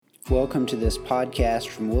Welcome to this podcast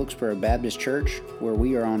from Wilkesboro Baptist Church, where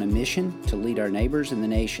we are on a mission to lead our neighbors and the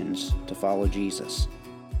nations to follow Jesus.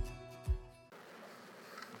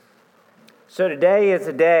 So today is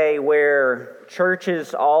a day where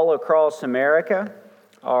churches all across America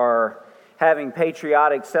are having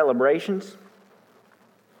patriotic celebrations,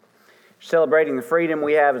 celebrating the freedom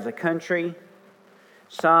we have as a country.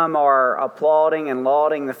 Some are applauding and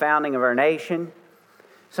lauding the founding of our nation.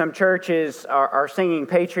 Some churches are singing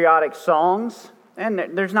patriotic songs, and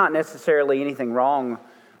there's not necessarily anything wrong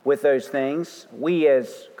with those things. We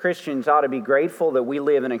as Christians ought to be grateful that we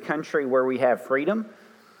live in a country where we have freedom.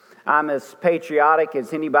 I'm as patriotic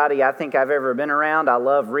as anybody I think I've ever been around. I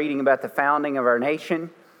love reading about the founding of our nation.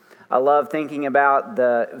 I love thinking about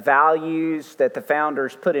the values that the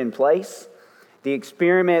founders put in place. The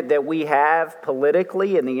experiment that we have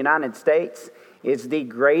politically in the United States is the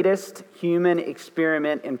greatest human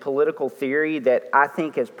experiment in political theory that I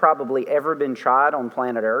think has probably ever been tried on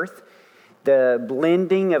planet Earth. The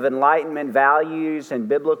blending of Enlightenment values and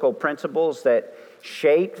biblical principles that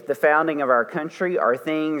shaped the founding of our country are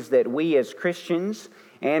things that we as Christians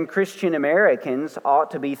and Christian Americans ought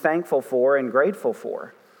to be thankful for and grateful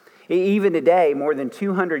for. Even today, more than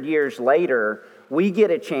 200 years later, we get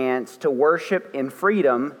a chance to worship in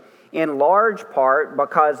freedom in large part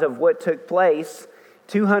because of what took place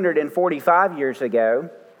 245 years ago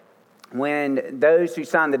when those who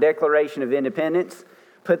signed the Declaration of Independence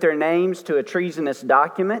put their names to a treasonous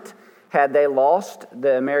document had they lost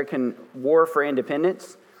the American War for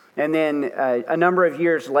Independence. And then a number of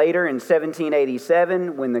years later in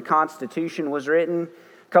 1787 when the Constitution was written,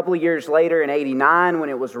 a couple of years later in 89 when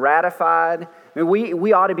it was ratified. I mean,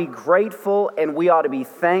 we ought to be grateful and we ought to be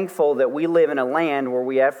thankful that we live in a land where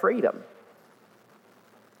we have freedom.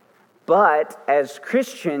 But as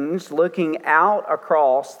Christians looking out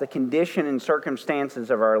across the condition and circumstances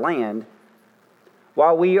of our land,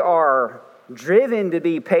 while we are driven to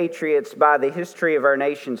be patriots by the history of our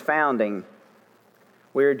nation's founding,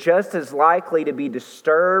 we are just as likely to be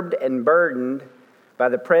disturbed and burdened by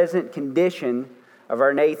the present condition of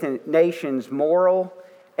our nation's moral,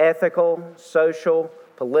 ethical, social,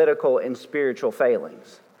 political, and spiritual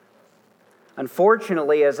failings.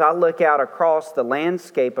 Unfortunately, as I look out across the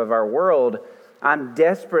landscape of our world, I'm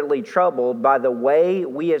desperately troubled by the way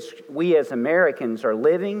we as Americans are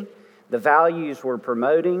living, the values we're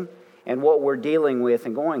promoting, and what we're dealing with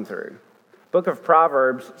and going through. The book of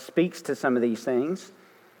Proverbs speaks to some of these things.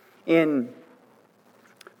 In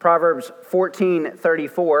Proverbs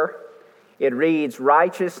 14:34, it reads,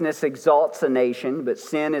 "Righteousness exalts a nation, but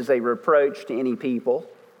sin is a reproach to any people."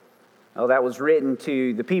 Oh, that was written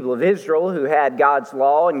to the people of Israel who had God's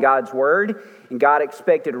law and God's word, and God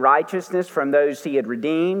expected righteousness from those He had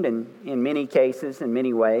redeemed, and in many cases, in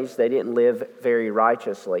many ways, they didn't live very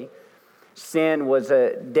righteously. Sin was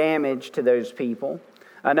a damage to those people.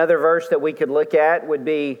 Another verse that we could look at would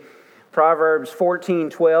be Proverbs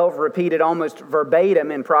 14:12, repeated almost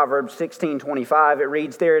verbatim in Proverbs 16:25. It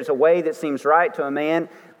reads, "There is a way that seems right to a man,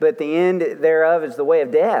 but the end thereof is the way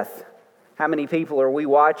of death." How many people are we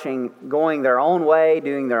watching going their own way,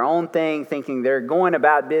 doing their own thing, thinking they're going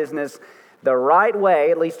about business the right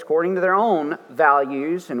way, at least according to their own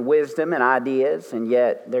values and wisdom and ideas, and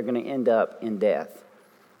yet they're going to end up in death?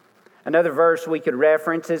 Another verse we could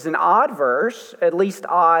reference is an odd verse, at least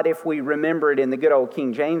odd if we remember it in the good old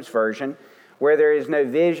King James Version, where there is no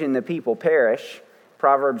vision, the people perish,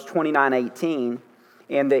 Proverbs 29:18.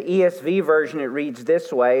 In the ESV version, it reads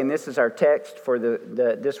this way, and this is our text for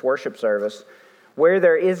this worship service. "Where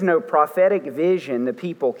there is no prophetic vision, the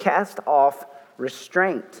people cast off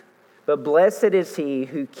restraint, but blessed is he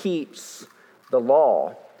who keeps the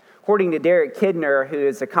law." According to Derek Kidner, who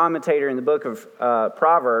is a commentator in the book of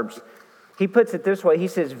Proverbs, he puts it this way. He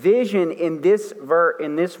says, vision in this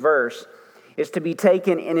verse is to be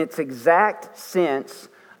taken in its exact sense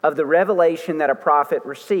of the revelation that a prophet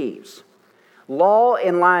receives. Law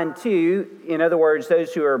in line 2, in other words,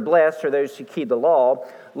 those who are blessed are those who keep the law.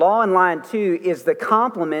 Law in line 2 is the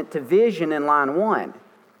complement to vision in line 1.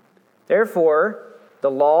 Therefore,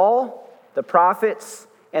 the law, the prophets,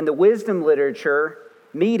 and the wisdom literature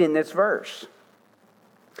meet in this verse.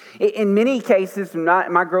 In many cases, in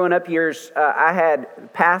my growing up years, I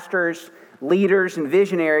had pastors, leaders, and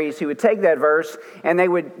visionaries who would take that verse and they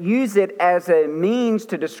would use it as a means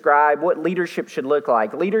to describe what leadership should look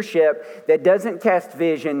like. Leadership that doesn't cast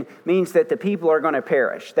vision means that the people are going to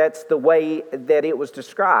perish. That's the way that it was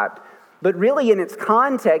described. But really, in its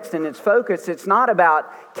context and its focus, it's not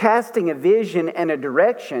about casting a vision and a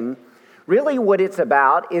direction. Really what it's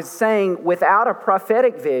about is saying without a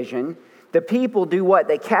prophetic vision, the people do what?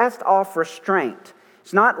 They cast off restraint.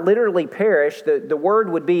 It's not literally perish. The word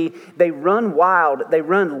would be they run wild, they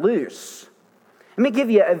run loose. Let me give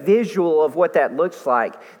you a visual of what that looks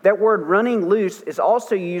like. That word running loose is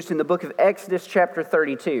also used in the book of Exodus chapter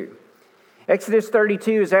 32. Exodus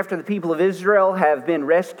 32 is after the people of Israel have been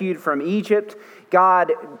rescued from Egypt.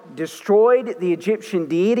 God destroyed the Egyptian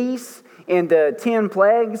deities in the 10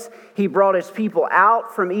 plagues. He brought his people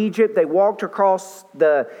out from Egypt. They walked across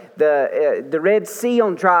the Red Sea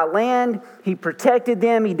on dry land. He protected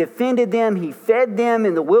them. He defended them. He fed them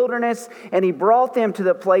in the wilderness. And he brought them to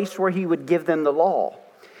the place where he would give them the law.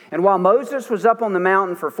 And while Moses was up on the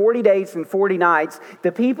mountain for 40 days and 40 nights,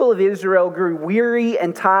 the people of Israel grew weary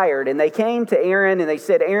and tired. And they came to Aaron and they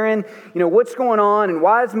said, Aaron, what's going on? And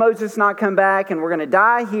why has Moses not come back? And we're going to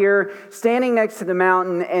die here standing next to the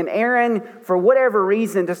mountain. And Aaron, for whatever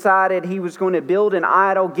reason, decided he was going to build an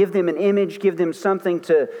idol, give them an image, give them something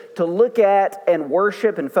to look at and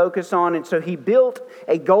worship and focus on. And so he built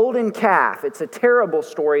a golden calf. It's a terrible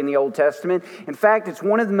story in the Old Testament. In fact, it's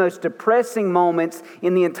one of the most depressing moments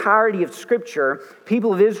in the entirety of Scripture.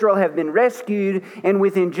 People of Israel have been rescued, and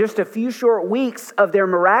within just a few short weeks of their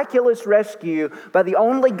miraculous rescue by the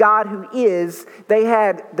only God who is, they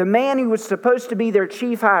had the man who was supposed to be their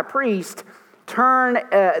chief high priest turn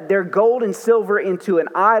their gold and silver into an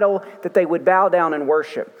idol that they would bow down and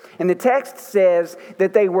worship. And the text says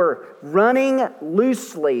that they were running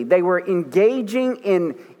loosely. They were engaging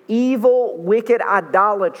in evil, wicked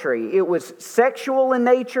idolatry. It was sexual in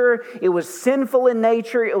nature. It was sinful in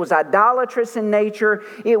nature. It was idolatrous in nature.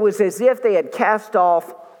 It was as if they had cast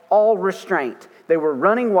off all restraint. They were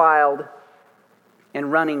running wild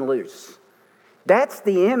and running loose. That's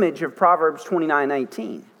the image of Proverbs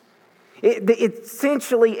 29:18.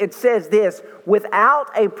 Essentially, it says this: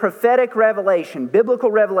 without a prophetic revelation,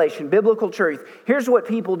 biblical truth, here's what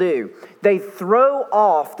people do. They throw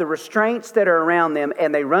off the restraints that are around them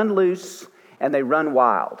and they run loose and they run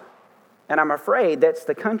wild. And I'm afraid that's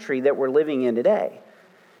the country that we're living in today.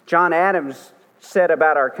 John Adams said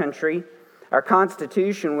about our country, our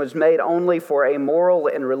Constitution was made only for a moral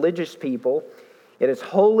and religious people. It is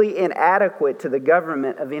wholly inadequate to the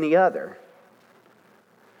government of any other.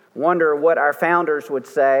 Wonder what our founders would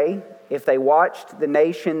say if they watched the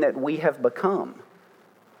nation that we have become.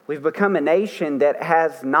 We've become a nation that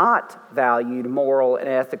has not valued moral and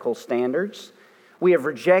ethical standards. We have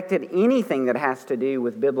rejected anything that has to do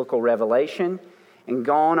with biblical revelation and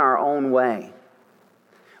gone our own way.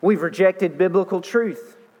 We've rejected biblical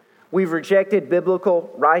truth. We've rejected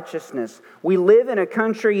biblical righteousness. We live in a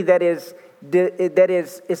country that is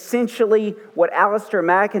essentially what Alistair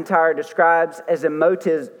McIntyre describes as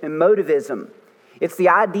emotivism. It's the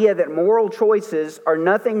idea that moral choices are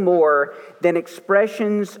nothing more than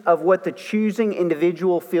expressions of what the choosing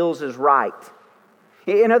individual feels is right.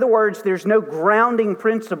 In other words, there's no grounding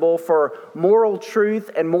principle for moral truth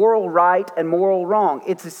and moral right and moral wrong.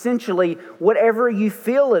 It's essentially whatever you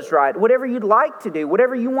feel is right, whatever you'd like to do,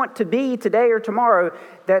 whatever you want to be today or tomorrow,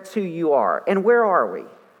 that's who you are. And where are we? I'm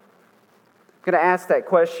going to ask that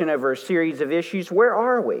question over a series of issues. Where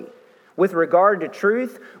are we? With regard to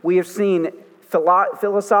truth, we have seen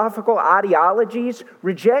philosophical ideologies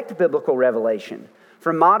reject biblical revelation.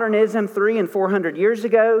 From modernism 300 and 400 years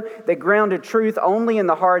ago, that grounded truth only in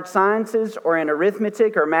the hard sciences or in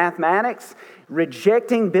arithmetic or mathematics,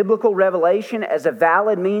 rejecting biblical revelation as a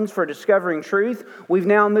valid means for discovering truth, we've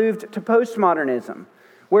now moved to postmodernism,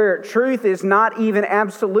 where truth is not even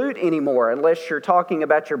absolute anymore unless you're talking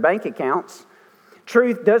about your bank accounts.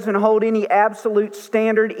 Truth doesn't hold any absolute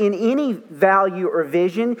standard in any value or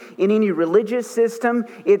vision, in any religious system.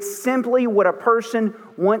 It's simply what a person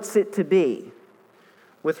wants it to be.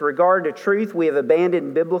 With regard to truth, we have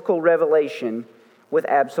abandoned biblical revelation with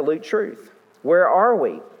absolute truth. Where are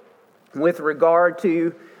we? With regard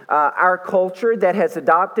to our culture that has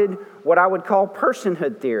adopted what I would call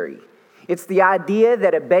personhood theory. It's the idea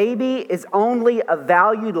that a baby is only a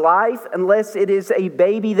valued life unless it is a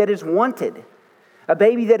baby that is wanted. A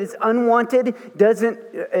baby that is unwanted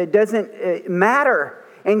doesn't matter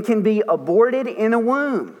and can be aborted in a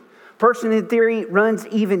womb. Personhood theory runs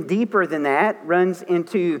even deeper than that, runs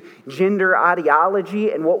into gender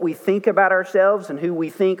ideology and what we think about ourselves and who we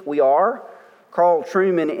think we are. Carl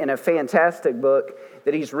Trueman, in a fantastic book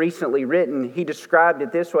that he's recently written, he described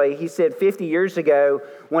it this way. He said 50 years ago,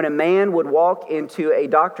 when a man would walk into a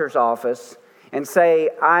doctor's office and say,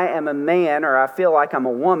 I am a man, or I feel like I'm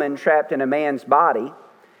a woman trapped in a man's body,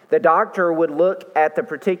 the doctor would look at the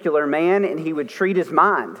particular man and he would treat his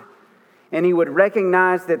mind. And he would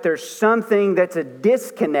recognize that there's something that's a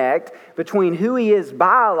disconnect between who he is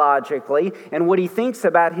biologically and what he thinks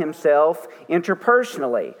about himself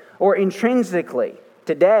interpersonally or intrinsically.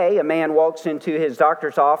 Today, a man walks into his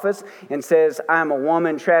doctor's office and says, I'm a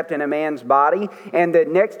woman trapped in a man's body, and the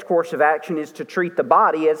next course of action is to treat the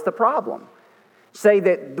body as the problem. Say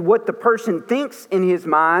that what the person thinks in his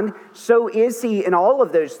mind, so is he in all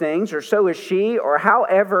of those things, or so is she, or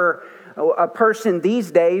however a person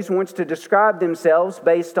these days wants to describe themselves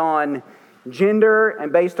based on gender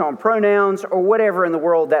and based on pronouns or whatever in the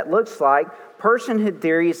world that looks like. Personhood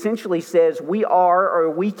theory essentially says we are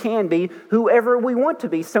or we can be whoever we want to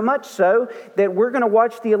be, so much so that we're going to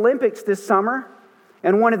watch the Olympics this summer,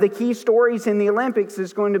 and one of the key stories in the Olympics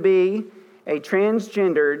is going to be a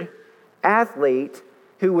transgendered athlete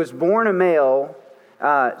who was born a male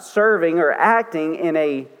serving or acting in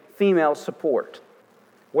a female support.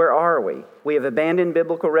 Where are we? We have abandoned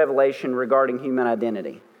biblical revelation regarding human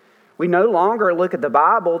identity. We no longer look at the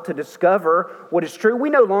Bible to discover what is true. We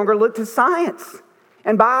no longer look to science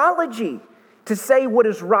and biology to say what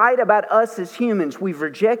is right about us as humans. We've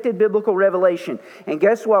rejected biblical revelation. And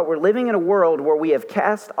guess what? We're living in a world where we have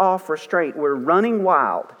cast off restraint. We're running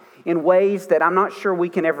wild in ways that I'm not sure we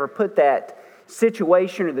can ever put that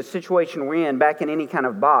situation or the situation we're in back in any kind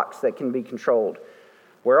of box that can be controlled.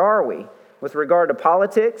 Where are we? With regard to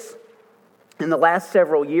politics, in the last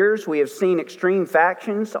several years, we have seen extreme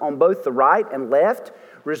factions on both the right and left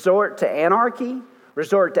resort to anarchy,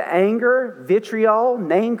 resort to anger, vitriol,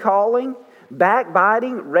 name-calling,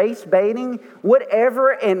 backbiting, race-baiting,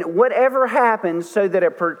 whatever happens so that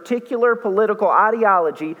a particular political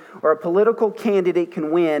ideology or a political candidate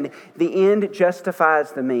can win, the end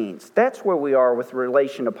justifies the means. That's where we are with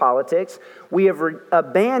relation to politics. We have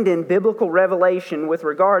abandoned biblical revelation with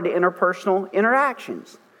regard to interpersonal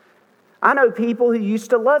interactions. I know people who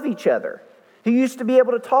used to love each other, who used to be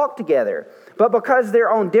able to talk together. But because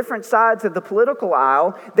they're on different sides of the political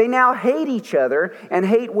aisle, they now hate each other and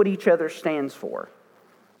hate what each other stands for.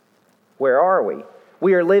 Where are we?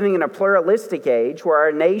 We are living in a pluralistic age where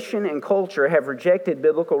our nation and culture have rejected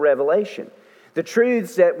biblical revelation. The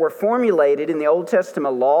truths that were formulated in the Old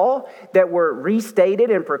Testament law, that were restated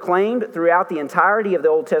and proclaimed throughout the entirety of the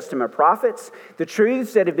Old Testament prophets, the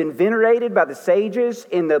truths that have been venerated by the sages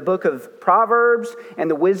in the book of Proverbs and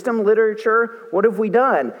the wisdom literature, what have we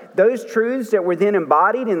done? Those truths that were then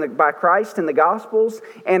embodied by Christ in the Gospels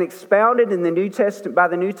and expounded in the New Testament by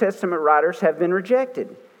the New Testament writers have been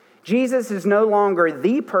rejected. Jesus is no longer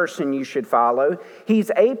the person you should follow.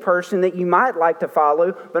 He's a person that you might like to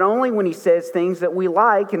follow, but only when he says things that we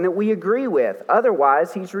like and that we agree with.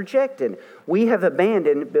 Otherwise, he's rejected. We have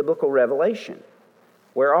abandoned biblical revelation.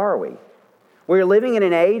 Where are we? We're living in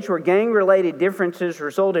an age where gang-related differences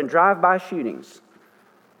result in drive-by shootings.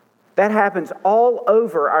 That happens all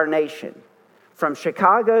over our nation, from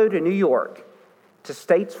Chicago to New York to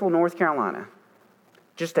Statesville, North Carolina,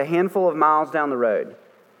 just a handful of miles down the road.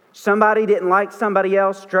 Somebody didn't like somebody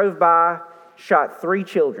else, drove by, shot 3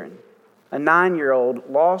 children. A 9-year-old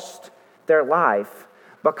lost their life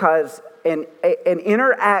because an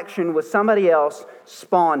interaction with somebody else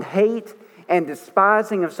spawned hate and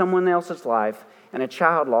despising of someone else's life, and a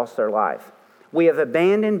child lost their life. We have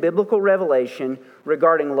abandoned biblical revelation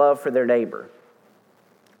regarding love for their neighbor.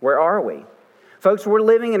 Where are we? Folks, we're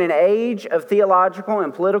living in an age of theological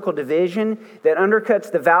and political division that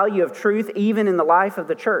undercuts the value of truth even in the life of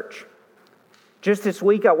the church. Just this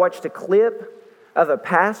week, I watched a clip of a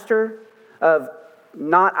pastor of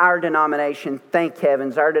not our denomination. Thank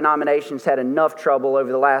heavens, our denomination's had enough trouble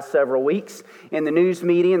over the last several weeks in the news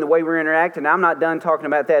media and the way we're interacting. I'm not done talking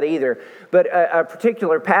about that either. But a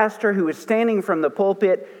particular pastor who was standing from the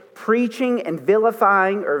pulpit preaching and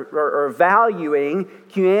vilifying or valuing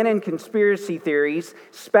QAnon conspiracy theories,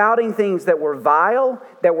 spouting things that were vile,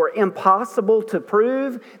 that were impossible to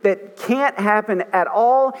prove, that can't happen at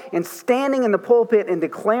all, and standing in the pulpit and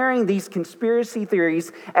declaring these conspiracy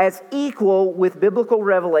theories as equal with biblical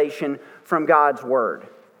revelation from God's Word.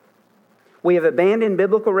 We have abandoned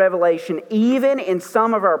biblical revelation even in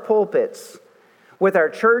some of our pulpits with our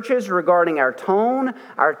churches regarding our tone,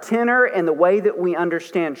 our tenor, and the way that we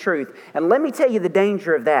understand truth. And let me tell you the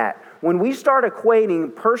danger of that. When we start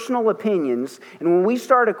equating personal opinions and when we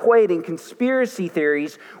start equating conspiracy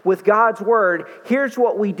theories with God's Word, here's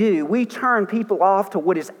what we do. We turn people off to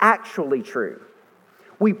what is actually true.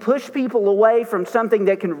 We push people away from something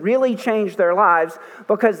that can really change their lives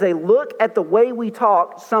because they look at the way we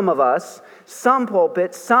talk, some of us, some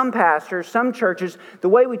pulpits, some pastors, some churches, the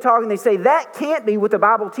way we talk, and they say, that can't be what the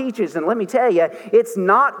Bible teaches. And let me tell you, it's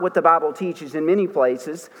not what the Bible teaches in many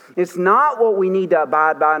places. It's not what we need to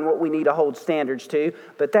abide by and what we need to hold standards to,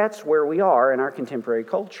 but that's where we are in our contemporary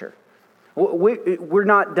culture. We're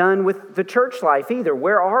not done with the church life either.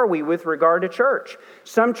 Where are we with regard to church?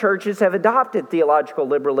 Some churches have adopted theological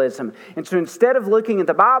liberalism. And so instead of looking at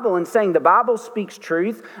the Bible and saying the Bible speaks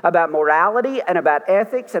truth about morality and about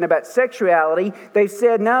ethics and about sexuality, they've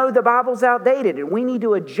said, no, the Bible's outdated and we need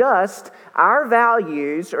to adjust our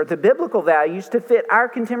values or the biblical values to fit our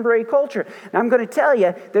contemporary culture. And I'm going to tell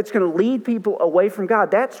you, that's going to lead people away from God.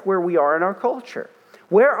 That's where we are in our culture.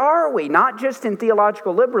 Where are we? Not just in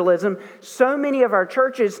theological liberalism. So many of our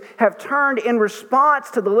churches have turned in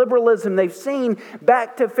response to the liberalism they've seen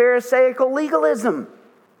back to Pharisaical legalism,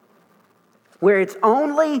 where it's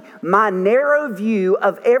only my narrow view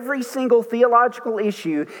of every single theological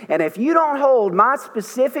issue. And if you don't hold my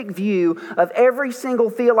specific view of every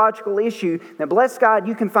single theological issue, then bless God,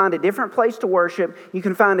 you can find a different place to worship. You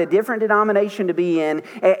can find a different denomination to be in.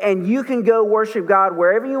 And you can go worship God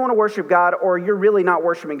wherever you want to worship God, or you're really not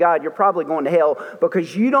worshiping God. You're probably going to hell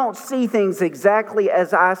because you don't see things exactly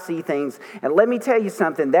as I see things. And let me tell you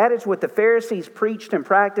something. That is what the Pharisees preached and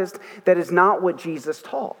practiced. That is not what Jesus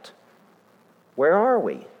taught. Where are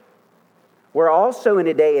we? We're also in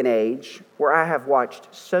a day and age where I have watched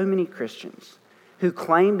so many Christians who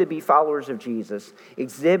claim to be followers of Jesus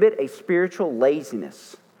exhibit a spiritual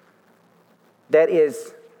laziness that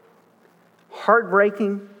is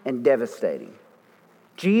heartbreaking and devastating.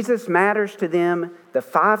 Jesus matters to them the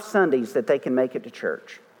 5 Sundays that they can make it to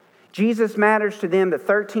church. Jesus matters to them the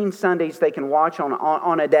 13 Sundays they can watch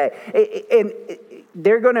on a day. And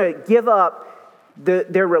they're going to give up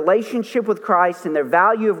their relationship with Christ and their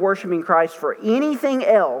value of worshiping Christ for anything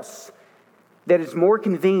else that is more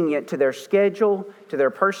convenient to their schedule, to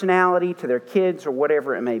their personality, to their kids, or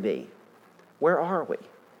whatever it may be. Where are we?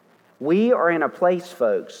 We are in a place,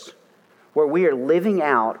 folks, where we are living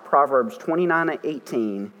out Proverbs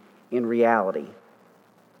 29:18 in reality.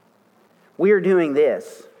 We are doing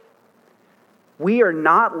this. We are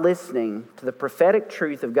not listening to the prophetic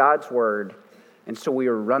truth of God's word, and so we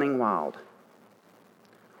are running wild.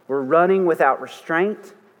 We're running without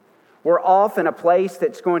restraint. We're off in a place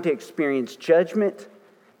that's going to experience judgment,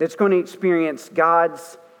 that's going to experience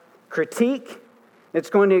God's critique, that's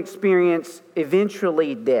going to experience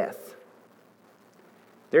eventually death.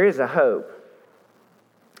 There is a hope.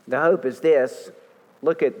 The hope is this.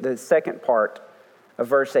 Look at the second part of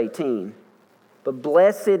verse 18. But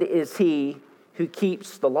blessed is he who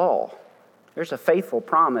keeps the law. There's a faithful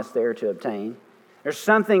promise there to obtain. There's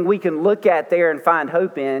something we can look at there and find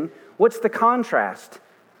hope in. What's the contrast?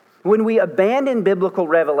 When we abandon biblical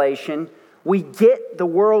revelation, we get the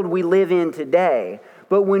world we live in today.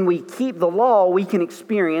 But when we keep the law, we can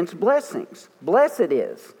experience blessings. Blessed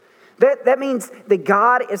is. That means that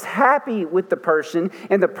God is happy with the person,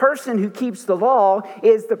 and the person who keeps the law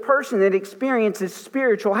is the person that experiences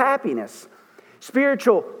spiritual happiness,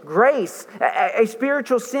 spiritual grace, a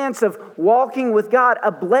spiritual sense of walking with God,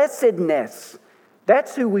 a blessedness.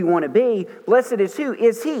 That's who we want to be. Blessed is who?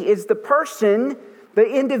 Is he? Is the person, the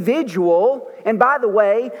individual. And by the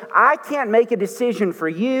way, I can't make a decision for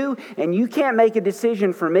you, and you can't make a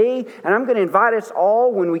decision for me. And I'm going to invite us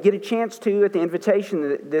all, when we get a chance to, at the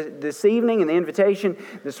invitation this evening and the invitation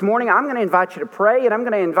this morning, I'm going to invite you to pray, and I'm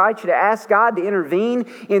going to invite you to ask God to intervene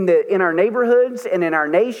in our neighborhoods and in our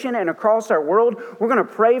nation and across our world. We're going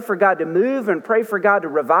to pray for God to move and pray for God to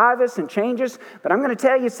revive us and change us. But I'm going to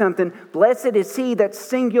tell you something. Blessed is he, that's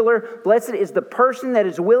singular. Blessed is the person that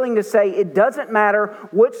is willing to say, it doesn't matter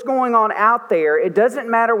what's going on out there. It doesn't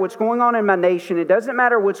matter what's going on in my nation. It doesn't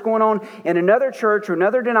matter what's going on in another church or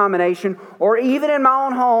another denomination, or even in my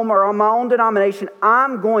own home or on my own denomination.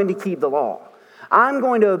 I'm going to keep the law. I'm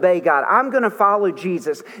going to obey God. I'm going to follow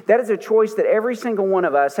Jesus. That is a choice that every single one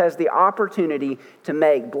of us has the opportunity to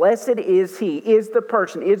make. Blessed is he, is the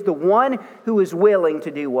person, is the one who is willing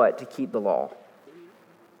to do what? To keep the law.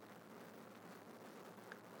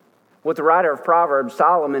 What the writer of Proverbs,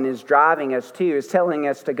 Solomon, is driving us to is telling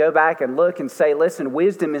us to go back and look and say, listen,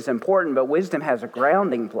 wisdom is important, but wisdom has a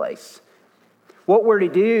grounding place. What we're to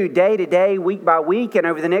do day to day, week by week, and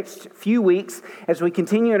over the next few weeks, as we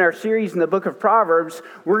continue in our series in the book of Proverbs,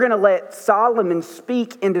 we're going to let Solomon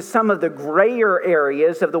speak into some of the grayer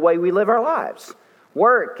areas of the way we live our lives.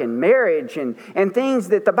 Work and marriage and things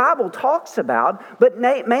that the Bible talks about, but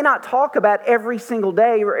may not talk about every single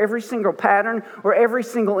day or every single pattern or every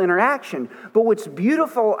single interaction. But what's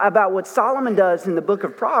beautiful about what Solomon does in the book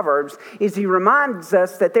of Proverbs is he reminds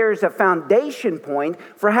us that there is a foundation point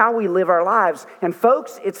for how we live our lives. And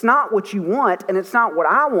folks, it's not what you want, and it's not what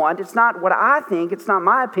I want, it's not what I think, it's not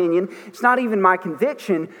my opinion, it's not even my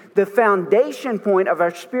conviction. The foundation point of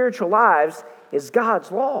our spiritual lives is God's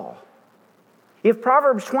law. If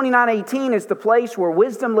Proverbs 29:18 is the place where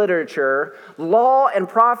wisdom literature, law, and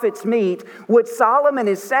prophets meet, what Solomon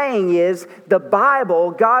is saying is the Bible,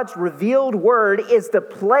 God's revealed word, is the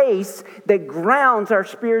place that grounds our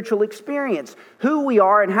spiritual experience, who we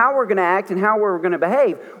are and how we're going to act and how we're going to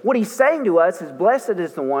behave. What he's saying to us is, blessed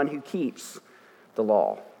is the one who keeps the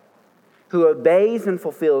law, who obeys and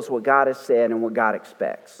fulfills what God has said and what God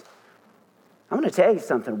expects. I'm going to tell you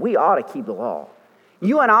something. We ought to keep the law.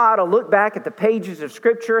 You and I ought to look back at the pages of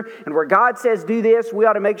Scripture, and where God says do this, we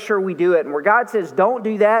ought to make sure we do it. And where God says don't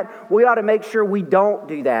do that, we ought to make sure we don't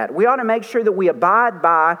do that. We ought to make sure that we abide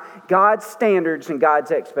by God's standards and God's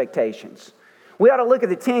expectations. We ought to look at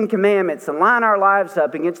the 10 commandments and line our lives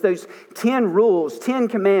up against those 10 rules, 10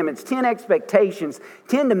 commandments, 10 expectations,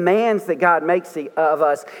 10 demands that God makes of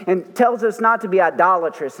us, and tells us not to be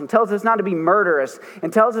idolatrous, and tells us not to be murderous,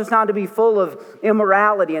 and tells us not to be full of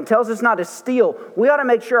immorality, and tells us not to steal. We ought to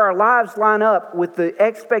make sure our lives line up with the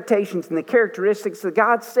expectations and the characteristics that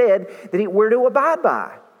God said that we're to abide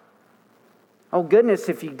by. Oh goodness,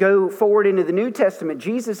 if you go forward into the New Testament,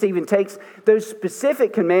 Jesus even takes those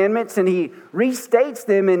specific commandments and he restates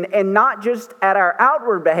them and not just at our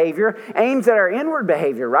outward behavior, aims at our inward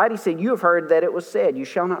behavior, right? He said, you have heard that it was said, you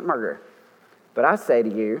shall not murder. But I say to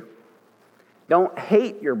you, don't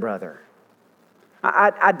hate your brother.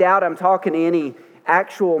 I doubt I'm talking to any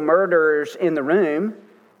actual murderers in the room.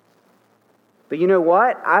 But you know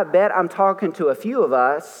what? I bet I'm talking to a few of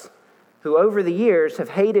us who over the years have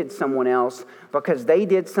hated someone else because they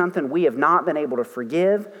did something we have not been able to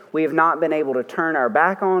forgive, we have not been able to turn our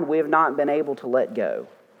back on, we have not been able to let go.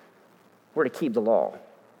 We're to keep the law.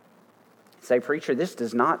 Say, preacher, this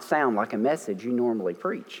does not sound like a message you normally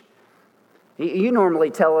preach. You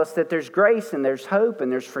normally tell us that there's grace and there's hope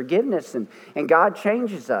and there's forgiveness and God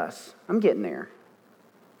changes us. I'm getting there.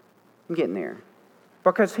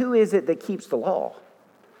 Because who is it that keeps the law?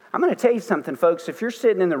 I'm going to tell you something, folks. If you're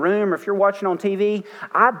sitting in the room or if you're watching on TV,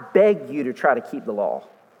 I beg you to try to keep the law.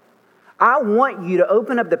 I want you to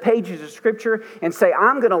open up the pages of Scripture and say,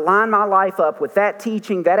 I'm going to line my life up with that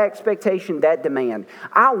teaching, that expectation, that demand.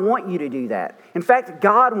 I want you to do that. In fact,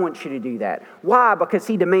 God wants you to do that. Why? Because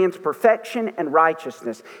He demands perfection and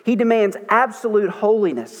righteousness. He demands absolute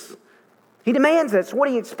holiness. He demands that's what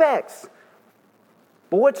He expects.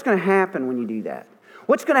 But what's going to happen when you do that?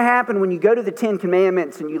 What's going to happen when you go to the 10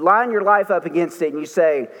 Commandments and you line your life up against it and you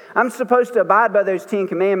say, I'm supposed to abide by those 10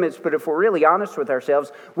 Commandments, but if we're really honest with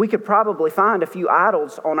ourselves, we could probably find a few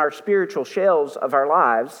idols on our spiritual shelves of our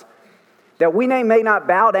lives that we may not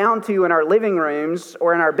bow down to in our living rooms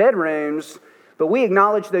or in our bedrooms, but we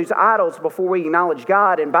acknowledge those idols before we acknowledge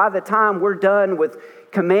God. And by the time we're done with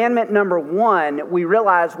commandment number 1, we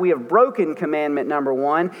realize we have broken commandment number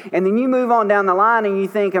 1. And then you move on down the line and you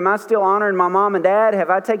think, am I still honoring my mom and dad? Have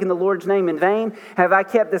I taken the Lord's name in vain? Have I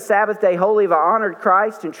kept the Sabbath day holy? Have I honored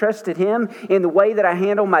Christ and trusted Him in the way that I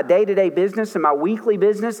handle my day-to-day business and my weekly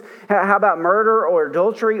business? How about murder or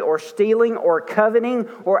adultery or stealing or coveting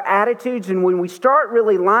or attitudes? And when we start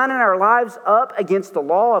really lining our lives up against the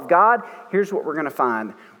law of God, here's what we're going to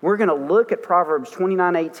find. We're going to look at Proverbs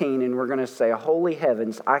 29:18 and we're going to say, holy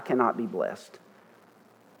heavens, I cannot be blessed.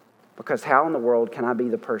 Because how in the world can I be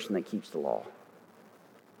the person that keeps the law?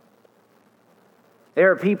 There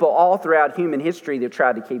are people all throughout human history that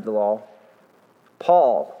tried to keep the law.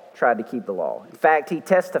 Paul tried to keep the law. In fact, he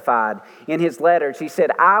testified in his letters. He said,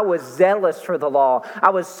 I was zealous for the law. I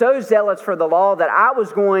was so zealous for the law that I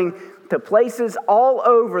was going to places all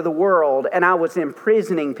over the world and I was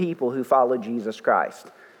imprisoning people who followed Jesus Christ.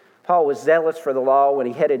 Paul was zealous for the law when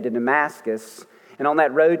he headed to Damascus. And on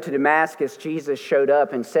that road to Damascus, Jesus showed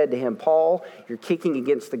up and said to him, Paul, you're kicking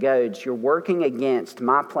against the goads. You're working against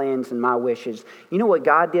my plans and my wishes. You know what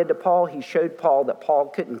God did to Paul? He showed Paul that Paul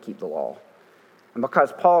couldn't keep the law. And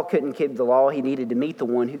because Paul couldn't keep the law, he needed to meet the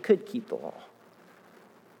one who could keep the law.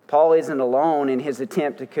 Paul isn't alone in his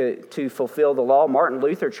attempt to fulfill the law. Martin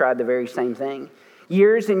Luther tried the very same thing.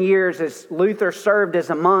 Years and years as Luther served as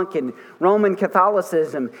a monk in Roman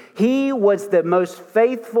Catholicism, he was the most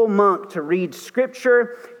faithful monk to read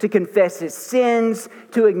Scripture, to confess his sins,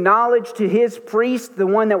 to acknowledge to his priest, the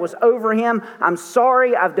one that was over him, I'm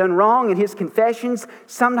sorry, I've done wrong. And his confessions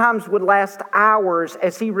sometimes would last hours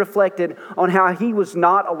as he reflected on how he was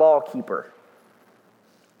not a law keeper.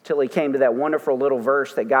 Till he came to that wonderful little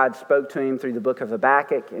verse that God spoke to him through the book of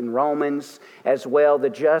Habakkuk and Romans as well. The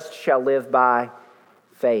just shall live by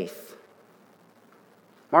faith.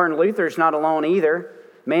 Martin Luther is not alone either.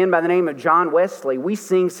 A man by the name of John Wesley. We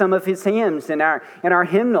sing some of his hymns in our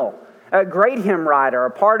hymnal. A great hymn writer,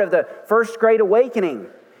 a part of the First Great Awakening.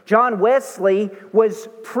 John Wesley was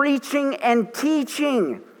preaching and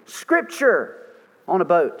teaching Scripture on a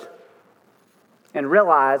boat and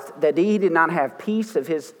realized that he did not have peace of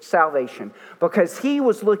his salvation because he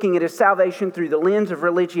was looking at his salvation through the lens of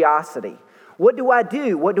religiosity. What do I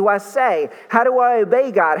do? What do I say? How do I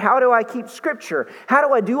obey God? How do I keep Scripture? How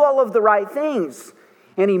do I do all of the right things?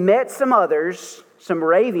 And he met some others, some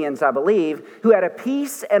Moravians, I believe, who had a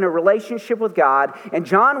peace and a relationship with God. And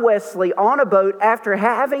John Wesley, on a boat, after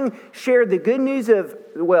having shared the good news of,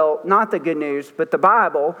 well, not the good news, but the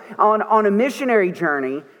Bible, on a missionary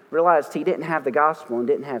journey, realized he didn't have the gospel and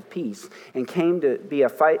didn't have peace, and came to be a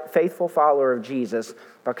faithful follower of Jesus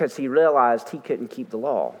because he realized he couldn't keep the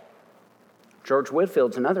law. George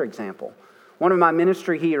Whitfield's another example. One of my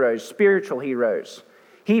ministry heroes, spiritual heroes.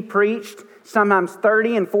 He preached sometimes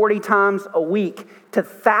 30 and 40 times a week to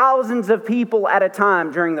thousands of people at a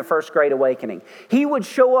time during the First Great Awakening. He would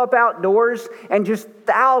show up outdoors and just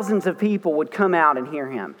thousands of people would come out and hear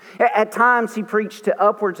him. At times he preached to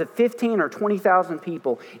upwards of 15 or 20,000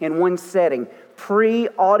 people in one setting,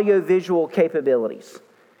 pre-audiovisual capabilities.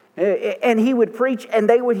 And he would preach and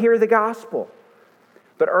they would hear the gospel.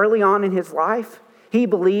 But early on in his life, he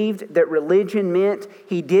believed that religion meant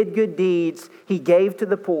he did good deeds, he gave to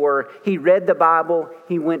the poor, he read the Bible,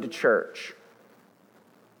 he went to church.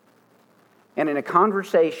 And in a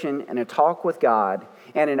conversation and a talk with God,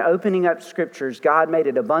 and in opening up Scriptures, God made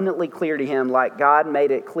it abundantly clear to him, like God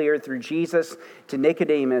made it clear through Jesus to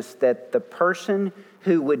Nicodemus, that the person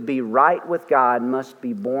who would be right with God must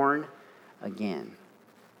be born again.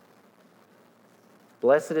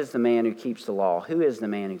 Blessed is the man who keeps the law. Who is the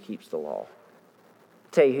man who keeps the law?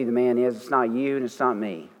 I'll tell you who the man is. It's not you and it's not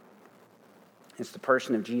me. It's the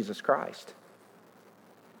person of Jesus Christ.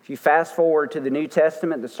 If you fast forward to the New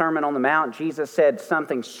Testament, the Sermon on the Mount, Jesus said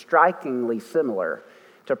something strikingly similar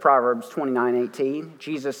to Proverbs 29:18.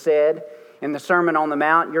 Jesus said in the Sermon on the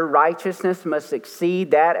Mount, your righteousness must exceed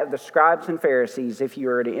that of the scribes and Pharisees if you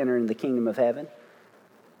are to enter in the kingdom of heaven.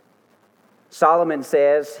 Solomon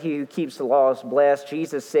says, he who keeps the law is blessed.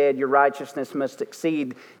 Jesus said, your righteousness must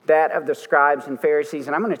exceed that of the scribes and Pharisees.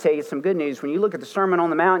 And I'm going to tell you some good news. When you look at the Sermon on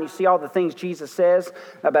the Mount, you see all the things Jesus says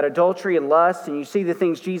about adultery and lust, and you see the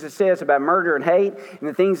things Jesus says about murder and hate, and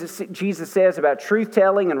the things that Jesus says about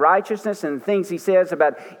truth-telling and righteousness, and the things he says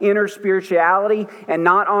about inner spirituality and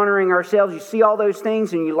not honoring ourselves. You see all those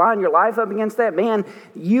things, and you line your life up against that. Man,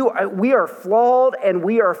 we are flawed, and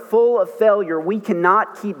we are full of failure. We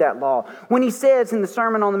cannot keep that law. When he says in the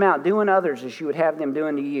Sermon on the Mount, doing others as you would have them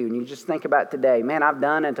doing to you, and you just think about today, man, I've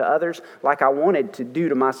done unto others like I wanted to do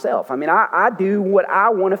to myself. I mean, I do what I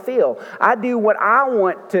want to feel. I do what I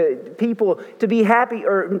want to people to be happy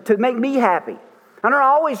or to make me happy. I don't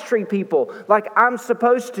always treat people like I'm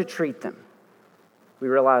supposed to treat them. We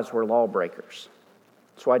realize we're lawbreakers.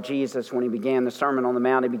 That's why Jesus, when he began the Sermon on the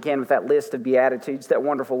Mount, he began with that list of Beatitudes, that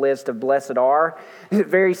wonderful list of blessed are. It's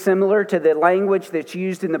very similar to the language that's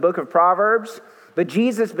used in the book of Proverbs. But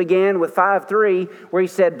Jesus began with 5:3, where he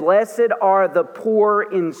said, blessed are the poor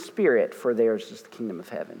in spirit, for theirs is the kingdom of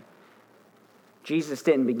heaven. Jesus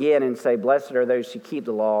didn't begin and say, blessed are those who keep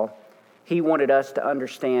the law. He wanted us to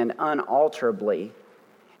understand unalterably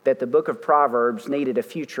that the book of Proverbs needed a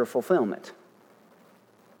future fulfillment.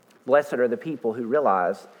 Blessed are the people who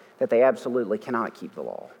realize that they absolutely cannot keep the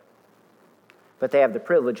law, but they have the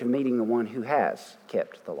privilege of meeting the one who has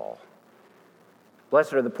kept the law.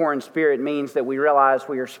 Blessed are the poor in spirit means that we realize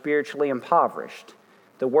we are spiritually impoverished.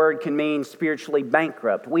 The word can mean spiritually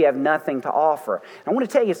bankrupt. We have nothing to offer. And I want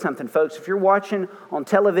to tell you something, folks. If you're watching on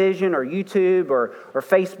television or YouTube or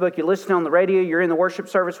Facebook, you're listening on the radio, you're in the worship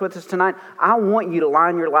service with us tonight, I want you to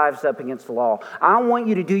line your lives up against the law. I want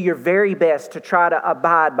you to do your very best to try to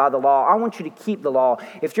abide by the law. I want you to keep the law.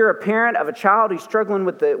 If you're a parent of a child who's struggling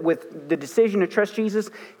with the decision to trust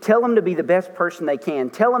Jesus, tell them to be the best person they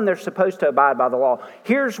can. Tell them they're supposed to abide by the law.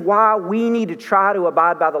 Here's why we need to try to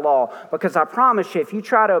abide by the law. Because I promise you, if you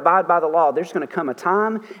try to abide by the law, there's going to come a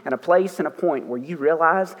time and a place and a point where you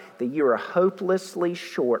realize that you are hopelessly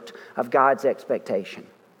short of God's expectation.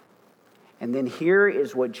 And then here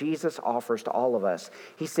is what Jesus offers to all of us.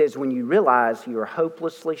 He says, when you realize you are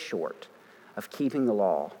hopelessly short of keeping the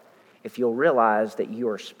law, if you'll realize that you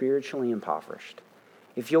are spiritually impoverished,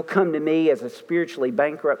 if you'll come to me as a spiritually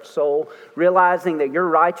bankrupt soul, realizing that your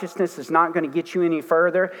righteousness is not going to get you any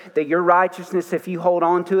further, that your righteousness, if you hold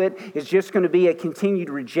on to it, is just going to be a continued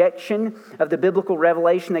rejection of the biblical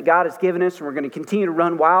revelation that God has given us, and we're going to continue to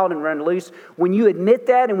run wild and run loose. When you admit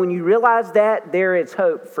that and when you realize that, there is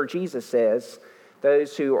hope. For Jesus says,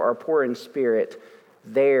 those who are poor in spirit,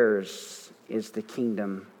 theirs is the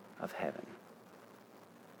kingdom of heaven.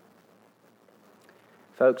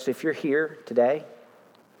 Folks, if you're here today,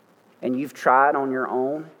 and you've tried on your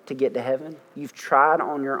own to get to heaven, you've tried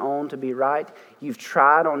on your own to be right, you've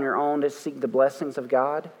tried on your own to seek the blessings of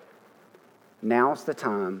God, now's the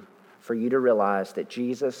time for you to realize that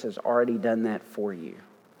Jesus has already done that for you.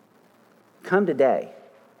 Come today,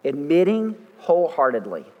 admitting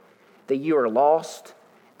wholeheartedly that you are lost,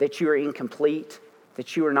 that you are incomplete,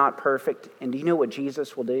 that you are not perfect. And do you know what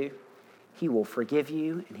Jesus will do? He will forgive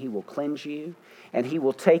you, and He will cleanse you, and He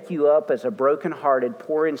will take you up as a brokenhearted,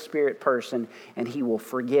 poor in spirit person, and He will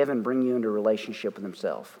forgive and bring you into a relationship with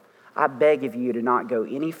Himself. I beg of you to not go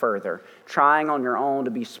any further, trying on your own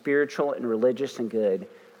to be spiritual and religious and good,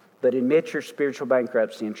 but admit your spiritual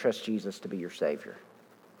bankruptcy and trust Jesus to be your Savior.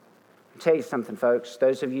 I'll tell you something, folks.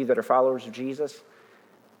 Those of you that are followers of Jesus,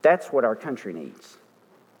 that's what our country needs.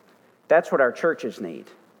 That's what our churches need.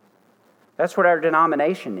 That's what our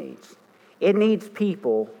denomination needs. It needs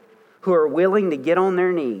people who are willing to get on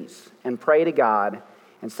their knees and pray to God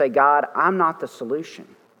and say, God, I'm not the solution.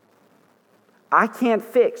 I can't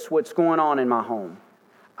fix what's going on in my home.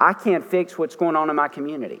 I can't fix what's going on in my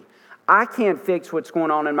community. I can't fix what's going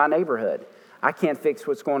on in my neighborhood. I can't fix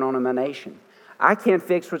what's going on in my nation. I can't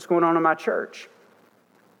fix what's going on in my church.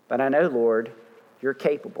 But I know, Lord, you're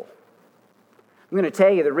capable. I'm going to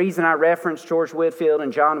tell you the reason I referenced George Whitefield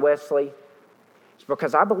and John Wesley is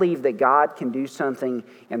because I believe that God can do something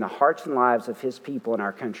in the hearts and lives of His people in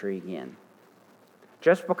our country again.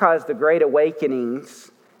 Just because the Great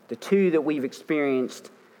Awakenings, the two that we've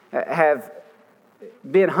experienced, have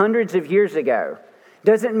been hundreds of years ago,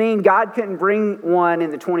 doesn't mean God couldn't bring one in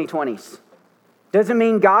the 2020s. Doesn't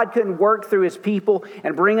mean God couldn't work through His people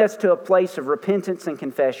and bring us to a place of repentance and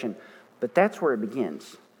confession. But that's where it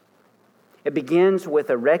begins. It begins with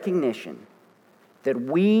a recognition that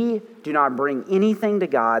we do not bring anything to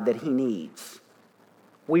God that He needs.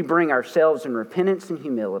 We bring ourselves in repentance and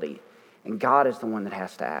humility, and God is the one that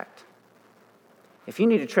has to act. If you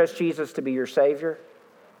need to trust Jesus to be your Savior,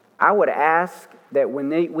 I would ask that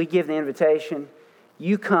when we give the invitation,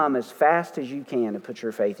 you come as fast as you can to put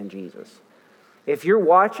your faith in Jesus. If you're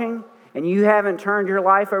watching and you haven't turned your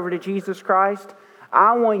life over to Jesus Christ,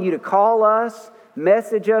 I want you to call us,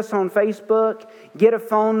 message us on Facebook, get a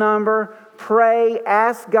phone number, pray,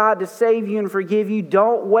 ask God to save you and forgive you.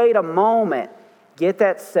 Don't wait a moment. Get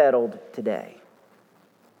that settled today.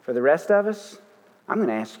 For the rest of us, I'm going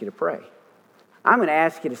to ask you to pray. I'm going to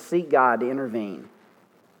ask you to seek God to intervene.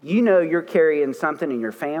 You know you're carrying something in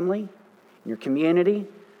your family, in your community,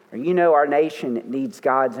 or you know our nation needs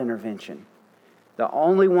God's intervention. The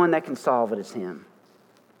only one that can solve it is Him.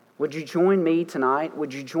 Would you join me tonight?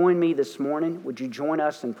 Would you join me this morning? Would you join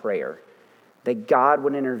us in prayer that God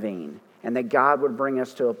would intervene and that God would bring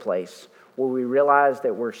us to a place where we realize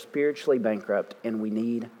that we're spiritually bankrupt and we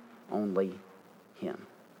need only Him?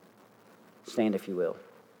 Stand if you will.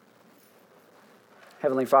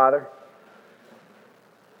 Heavenly Father,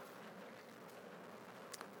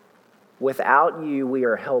 without You, we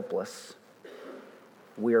are helpless.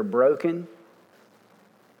 We are broken,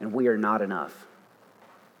 and we are not enough.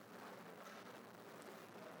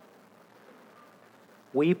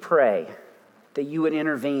 We pray that You would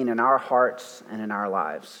intervene in our hearts and in our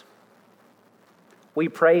lives. We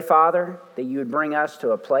pray, Father, that You would bring us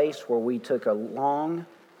to a place where we took a long,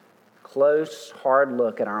 close, hard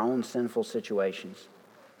look at our own sinful situations.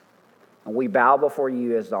 And we bow before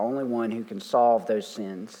You as the only one who can solve those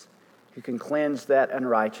sins, who can cleanse that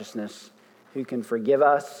unrighteousness, who can forgive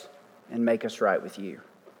us and make us right with You.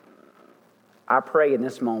 I pray in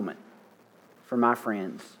this moment for my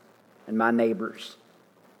friends and my neighbors,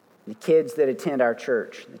 the kids that attend our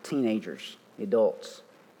church, the teenagers, the adults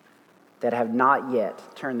that have not yet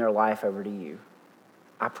turned their life over to You.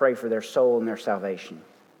 I pray for their soul and their salvation.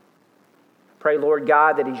 Pray, Lord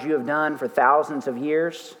God, that as You have done for thousands of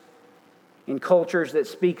years, in cultures that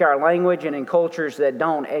speak our language and in cultures that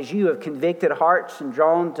don't, as You have convicted hearts and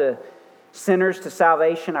drawn to sinners to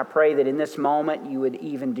salvation, I pray that in this moment You would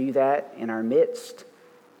even do that in our midst.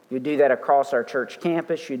 You would do that across our church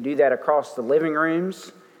campus. You'd do that across the living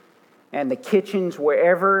rooms and the kitchens,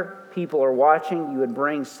 wherever people are watching. You would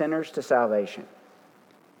bring sinners to salvation.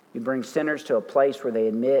 You'd bring sinners to a place where they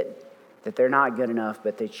admit that they're not good enough,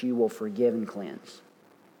 but that You will forgive and cleanse.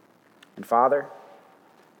 And Father,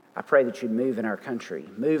 I pray that You'd move in our country,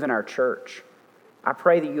 move in our church. I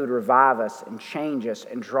pray that You would revive us and change us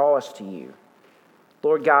and draw us to You.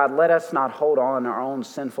 Lord God, let us not hold on to our own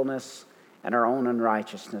sinfulness and our own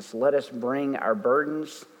unrighteousness. Let us bring our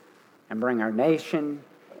burdens and bring our nation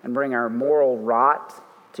and bring our moral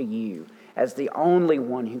rot to You as the only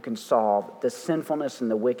one who can solve the sinfulness and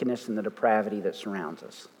the wickedness and the depravity that surrounds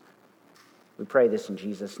us. We pray this in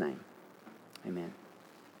Jesus' name. Amen.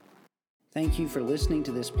 Thank you for listening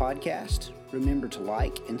to this podcast. Remember to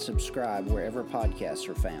like and subscribe wherever podcasts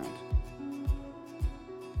are found.